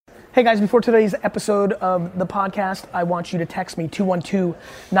Hey guys, before today's episode of the podcast, I want you to text me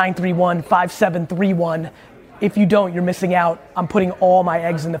 212-931-5731. If you don't, you're missing out. I'm putting all my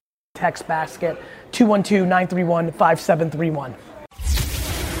eggs in the text basket. 212-931-5731.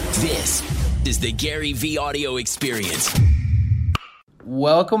 This is the Gary V Audio Experience.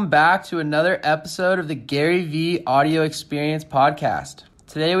 Welcome back to another episode of the Gary V Audio Experience podcast.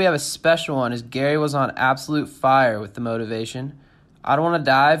 Today we have a special one as Gary was on absolute fire with the motivation. I don't want to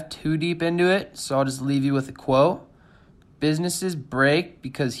dive too deep into it, so I'll just leave you with a quote. Businesses break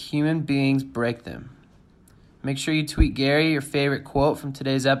because human beings break them. Make sure you tweet Gary your favorite quote from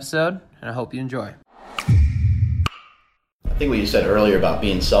today's episode, and I hope you enjoy. I think what you said earlier about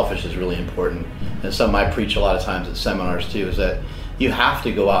being selfish is really important. And something I preach a lot of times at seminars too, is that you have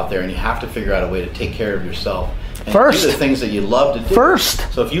to go out there and you have to figure out a way to take care of yourself. And First. do the things that you love to do.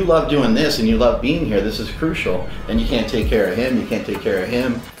 First. So if you love doing this and you love being here, this is crucial. And you can't take care of him, you can't take care of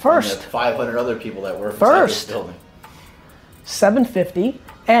him. First. And the 500 other people that work inside this building. 750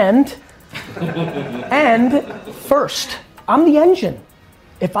 and first. I'm the engine.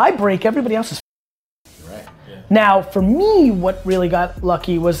 If I break, everybody else is Right. Yeah. Now, for me, what really got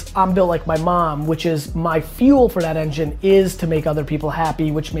lucky was I'm built like my mom, which is my fuel for that engine is to make other people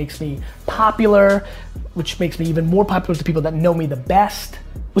happy, which makes me popular, which makes me even more popular to people that know me the best,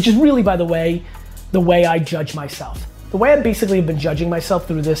 which is really, by the way I judge myself. The way I basically have been judging myself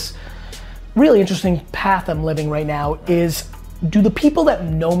through this really interesting path I'm living right now is, do the people that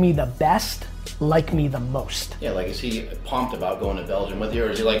know me the best like me the most? Yeah, like is he pumped about going to Belgium with you,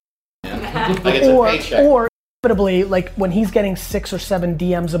 or is he like, man, like it's a paycheck? Or inevitably, like when he's getting 6 or 7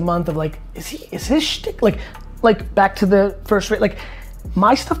 DMs a month of like, is his shtick like back to the first rate, like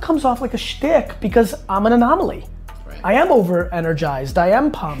my stuff comes off like a shtick because I'm an anomaly. Right. I am over energized, I am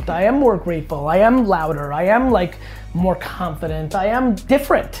pumped, I am more grateful, I am louder, I am like more confident, I am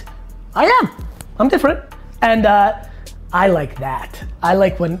different. I'm different. And I like that. I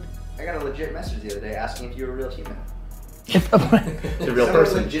like when I got a legit message the other day asking if you were a real human. The real Someone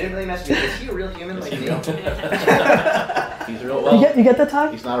person. legitimately messaged me, is he a real human like you? He's real well. you get that,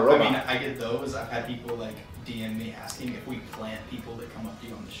 Ty? He's not a I robot. mean, I get those. I've had people like DM me asking if we plant people that come up to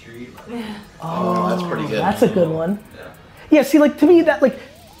you on the street. Like, Oh, that's pretty good. That's a good one. yeah. Yeah, see, like to me,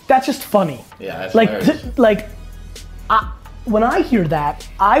 that's just funny. Yeah, that's like, hilarious. when I hear that,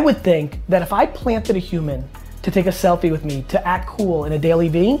 I would think that if I planted a human to take a selfie with me, to act cool in a daily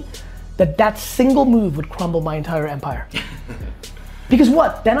V, that single move would crumble my entire empire. Because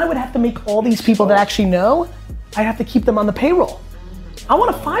what? Then I would have to make all these people that actually know, I'd have to keep them on the payroll. I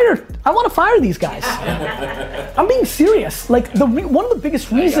want to fire these guys. I'm being serious. Like one of the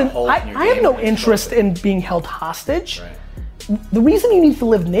biggest reasons, I have no interest in being held hostage. Right. The reason you need to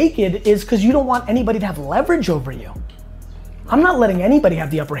live naked is because you don't want anybody to have leverage over you. I'm not letting anybody have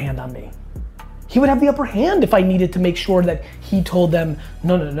the upper hand on me. He would have the upper hand if I needed to make sure that he told them,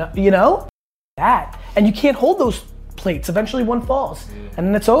 no, you know? That. And you can't hold those plates. Eventually one falls and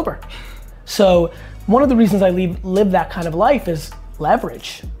then it's over. So one of the reasons I live that kind of life is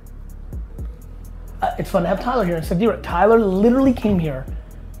leverage. It's fun to have Tyler here instead of you. Tyler literally came here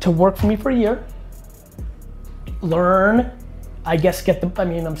to work for me for a year, learn, I guess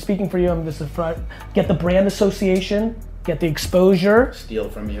I'm speaking for you, get the brand association, get the exposure. Steal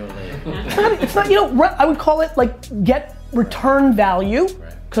from you and It's not, I would call it like get return value.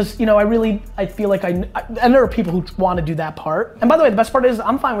 Because, I feel like and there are people who want to do that part. And by the way, the best part is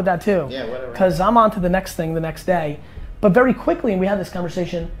I'm fine with that too. Yeah, whatever. Because I'm on to the next thing the next day. But very quickly, and we had this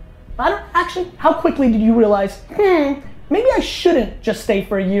conversation, how quickly did you realize, maybe I shouldn't just stay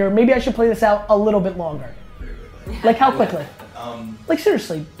for a year. Maybe I should play this out a little bit longer. Like how quickly? Like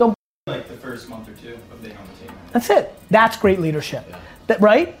seriously, don't. Like the first month or two of being on the team. That's it. That's great leadership.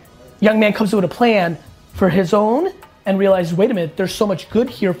 Right? Young man comes up with a plan for his own and realizes, wait a minute, there's so much good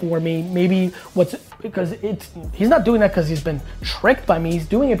here for me. Maybe he's not doing that because he's been tricked by me. He's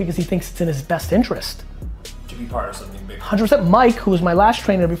doing it because he thinks it's in his best interest. To be part of something big. 100%. Mike, who was my last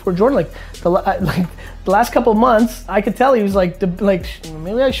trainer before Jordan, the last couple of months, I could tell he was like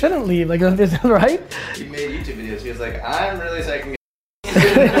maybe I shouldn't leave. Like, right? He made YouTube videos. He was like, I'm really psyching.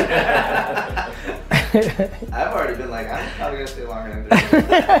 I've already been like, I'm probably gonna stay longer than 30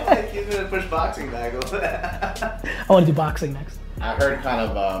 minutes. Like, he's gonna push boxing back over that. I want to do boxing next. I heard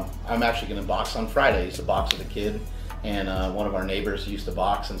I'm actually going to box on Friday. I used to box with a kid, and one of our neighbors used to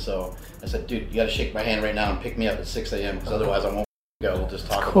box, and so I said, dude, you got to shake my hand right now and pick me up at 6 a.m. because otherwise I won't go. We'll just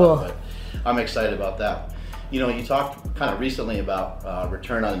talk about it. But I'm excited about that. You talked kind of recently about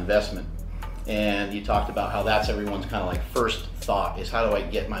return on investment, and you talked about how that's everyone's kind of like first thought is, how do I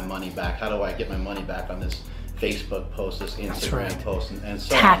get my money back? How do I get my money back on this Facebook post, this Instagram right. post, and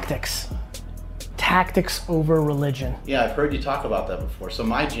so on. Tactics over religion. Yeah, I've heard you talk about that before. So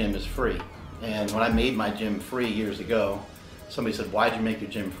my gym is free. And when I made my gym free years ago, somebody said, why'd you make your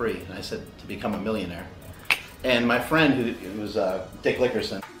gym free? And I said, to become a millionaire. And my friend, who was Dick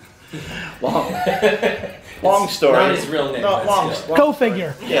Lickerson, long story. Not his real name. Long Go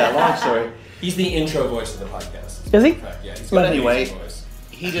figure. Yeah, long story. He's the intro voice of the podcast. Is he? Yeah, he's But got an anyway, amazing voice.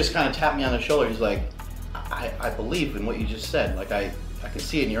 he just kind of tapped me on the shoulder. He's like, I believe in what you just said. Like I can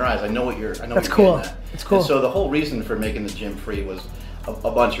see it in your eyes. I know what you're. I know. That's what you're cool. getting at. That's cool. And so the whole reason for making the gym free was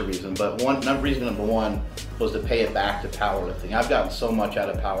a bunch of reasons, but reason number one was to pay it back to powerlifting. I've gotten so much out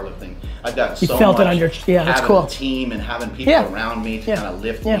of powerlifting. I've gotten You so felt much it on your that's having cool. a team and having people Yeah. around me to Yeah. kind of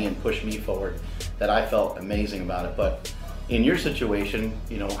lift Yeah. me and push me forward that I felt amazing about it. But in your situation,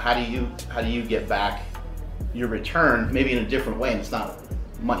 you know, how do you get back your return maybe in a different way, and it's not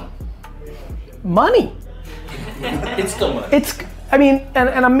money? Money. It's still money. I mean,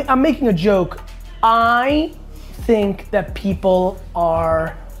 and I'm making a joke. I think that people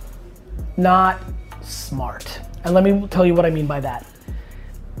are not smart. And let me tell you what I mean by that.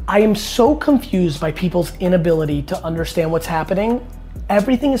 I am so confused by people's inability to understand what's happening.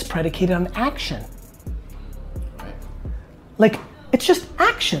 Everything is predicated on action. Right. Like, it's just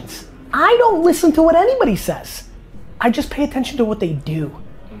actions. I don't listen to what anybody says. I just pay attention to what they do.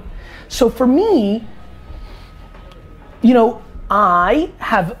 So for me, you know, I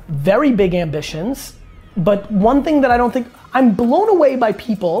have very big ambitions, but one thing that I don't think, I'm blown away by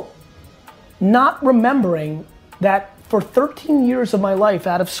people not remembering that for 13 years of my life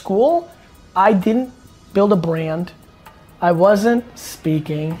out of school, I didn't build a brand. I wasn't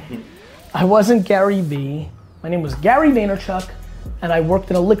speaking. I wasn't Gary Vee. My name was Gary Vaynerchuk, and I worked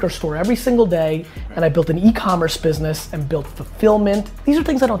in a liquor store every single day, and I built an e-commerce business and built fulfillment. These are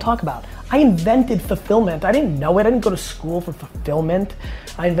things I don't talk about. I invented fulfillment. I didn't know it. I didn't go to school for fulfillment.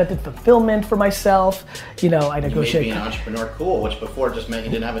 I invented fulfillment for myself. You know, I You made negotiated. being an entrepreneur cool, which before just meant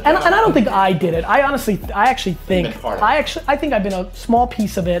you didn't have a job. And I don't think I did it. I actually think, You've been part of it. I think I've been a small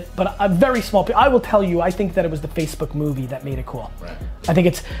piece of it, but a very small piece. I will tell you, I think that it was the Facebook movie that made it cool. Right. I think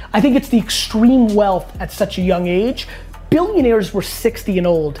it's the extreme wealth at such a young age. Billionaires were 60 and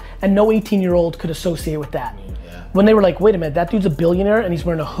old, and no 18-year-old could associate with that. Yeah. When they were like, wait a minute, that dude's a billionaire and he's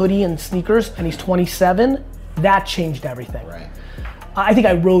wearing a hoodie and sneakers and he's 27, that changed everything. Right. I think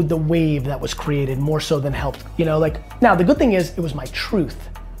I rode the wave that was created more so than helped. You know, like, now the good thing is it was my truth.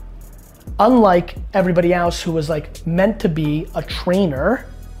 Unlike everybody else who was like meant to be a trainer,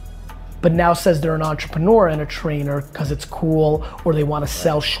 but now says they're an entrepreneur and a trainer because it's cool, or they want to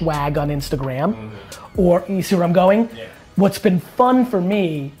sell swag on Instagram. Or, you see where I'm going? Yeah. What's been fun for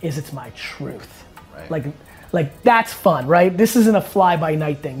me is it's my truth. Right. Like that's fun, right? This isn't a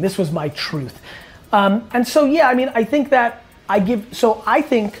fly-by-night thing. This was my truth. And so, yeah, I mean, I think that I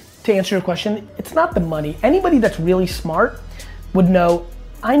think, to answer your question, it's not the money. Anybody that's really smart would know,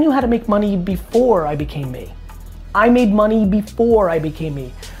 I knew how to make money before I became me. I made money before I became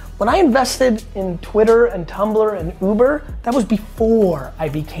me. When I invested in Twitter and Tumblr and Uber, that was before I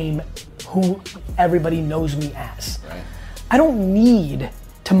became who everybody knows me as. Right. I don't need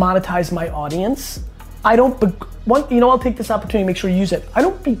to monetize my audience. I'll take this opportunity to make sure you use it. I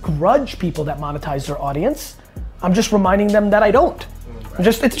don't begrudge people that monetize their audience. I'm just reminding them that I don't.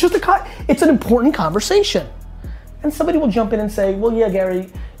 It's an important conversation. And somebody will jump in and say, well, yeah, Gary,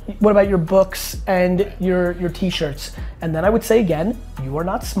 what about your books and your t-shirts? And then I would say again, you are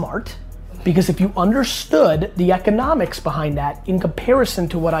not smart, because if you understood the economics behind that in comparison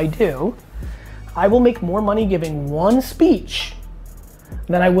to what I do, I will make more money giving one speech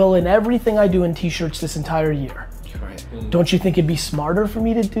than I will in everything I do in t-shirts this entire year. Right. Don't you think it'd be smarter for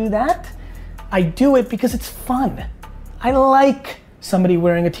me to do that? I do it because it's fun. I like somebody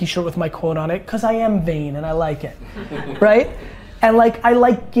wearing a t-shirt with my quote on it because I am vain and I like it, right? And like, I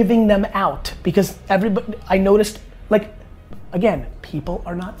like giving them out because I noticed, like, again, people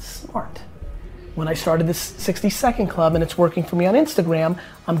are not smart. When I started this 60 Second Club and it's working for me on Instagram,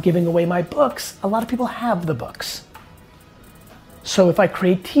 I'm giving away my books. A lot of people have the books. So if I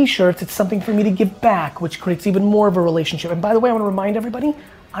create t-shirts, it's something for me to give back, which creates even more of a relationship. And by the way, I want to remind everybody,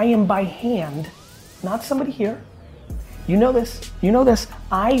 I am by hand, not somebody here. You know this,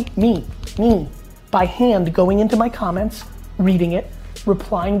 me, by hand going into my comments, reading it,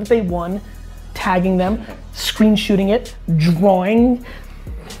 replying that they won, tagging them, screenshooting it, drawing,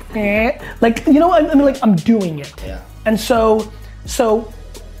 like, you know, I mean, like, I'm doing it. Yeah. And so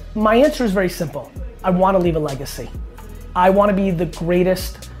my answer is very simple. I want to leave a legacy. I want to be the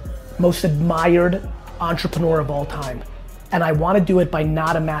greatest, most admired entrepreneur of all time. And I want to do it by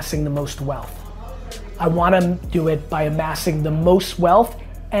not amassing the most wealth. I want to do it by amassing the most wealth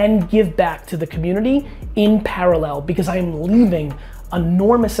and give back to the community in parallel, because I am leaving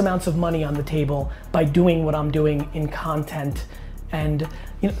enormous amounts of money on the table by doing what I'm doing in content. And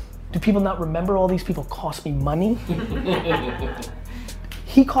do people not remember all these people cost me money?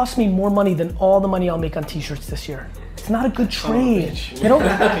 He cost me more money than all the money I'll make on t-shirts this year. It's not a good trade. They don't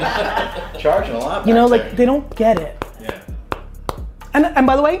Charging a lot. they don't get it. Yeah. And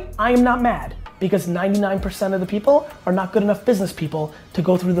by the way, I am not mad, because 99% of the people are not good enough business people to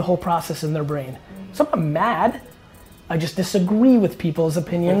go through the whole process in their brain. So I'm not mad. I just disagree with people's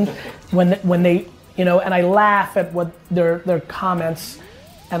opinions when they, and I laugh at what their comments,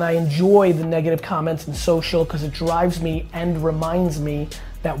 and I enjoy the negative comments in social, because it drives me and reminds me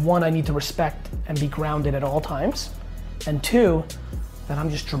that, one, I need to respect and be grounded at all times, and two, that I'm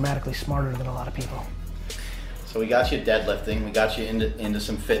just dramatically smarter than a lot of people. So we got you deadlifting, we got you into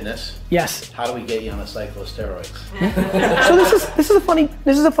some fitness. Yes. How do we get you on a cycle of steroids? So this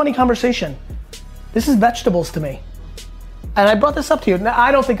is a funny conversation. This is vegetables to me. And I brought this up to you. Now,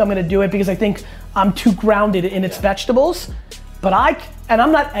 I don't think I'm gonna do it because I think I'm too grounded in its vegetables, but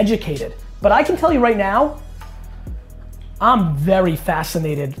I'm not educated, but I can tell you right now, I'm very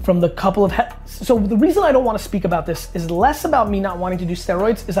fascinated from the couple of, so the reason I don't wanna speak about this is less about me not wanting to do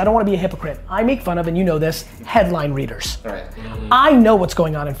steroids, is I don't wanna be a hypocrite. I make fun of, and you know this, headline readers. Right. I know what's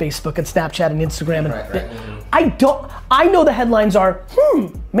going on in Facebook and Snapchat and Instagram. And Right. I know the headlines are,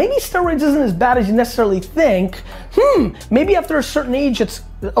 maybe steroids isn't as bad as you necessarily think. Maybe after a certain age it's,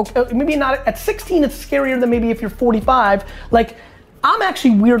 okay, maybe not, at 16 it's scarier than maybe if you're 45. Like, I'm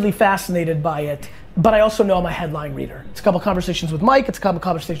actually weirdly fascinated by it, but I also know I'm a headline reader. It's a couple conversations with Mike, it's a couple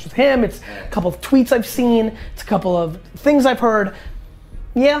conversations with him, it's a couple of tweets I've seen, it's a couple of things I've heard.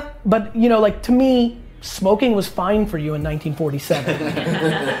 Yeah, but to me, smoking was fine for you in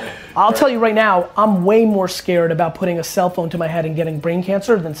 1947. I'll tell you right now, I'm way more scared about putting a cell phone to my head and getting brain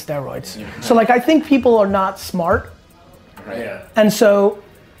cancer than steroids. So I think people are not smart. Right. Yeah. And so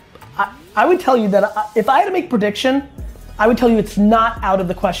I would tell you that if I had to make a prediction, I would tell you it's not out of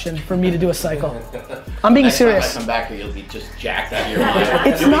the question for me to do a cycle. I'm being Next serious. time I come back here, you'll be just jacked out of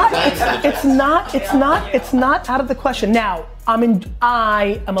your mind. It's not out of the question. Now,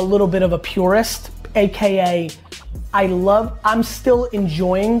 I am a little bit of a purist, AKA I'm still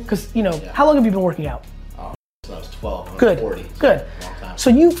enjoying, because how long have you been working out? Since I was 12, I'm Good, 40. good. Long time. So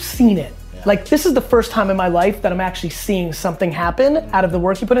you've seen it. Yeah. This is the first time in my life that I'm actually seeing something happen out of the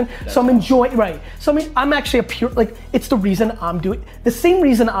work you put in. So I'm enjoying, right. So I'm actually a pure, it's the reason the same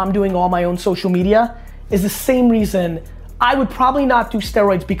reason I'm doing all my own social media is the same reason I would probably not do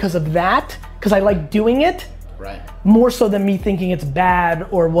steroids, because of that, because I like doing it. Right. More so than me thinking it's bad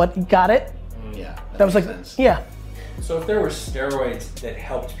or what, got it? Yeah. That was makes like, sense. yeah. So if there were steroids that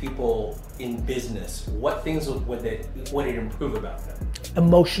helped people in business, what things would it improve about them?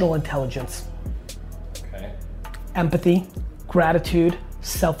 Emotional intelligence, Okay. empathy, gratitude,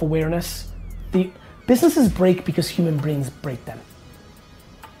 self-awareness. The businesses break because human brains break them.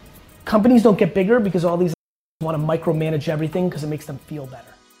 Companies don't get bigger because all these want to micromanage everything because it makes them feel better.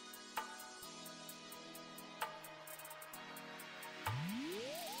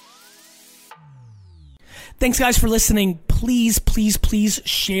 Thanks guys for listening. Please, please, please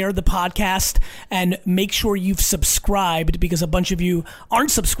share the podcast and make sure you've subscribed, because a bunch of you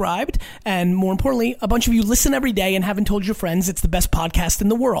aren't subscribed. And more importantly, a bunch of you listen every day and haven't told your friends it's the best podcast in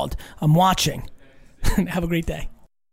the world. I'm watching. Have a great day.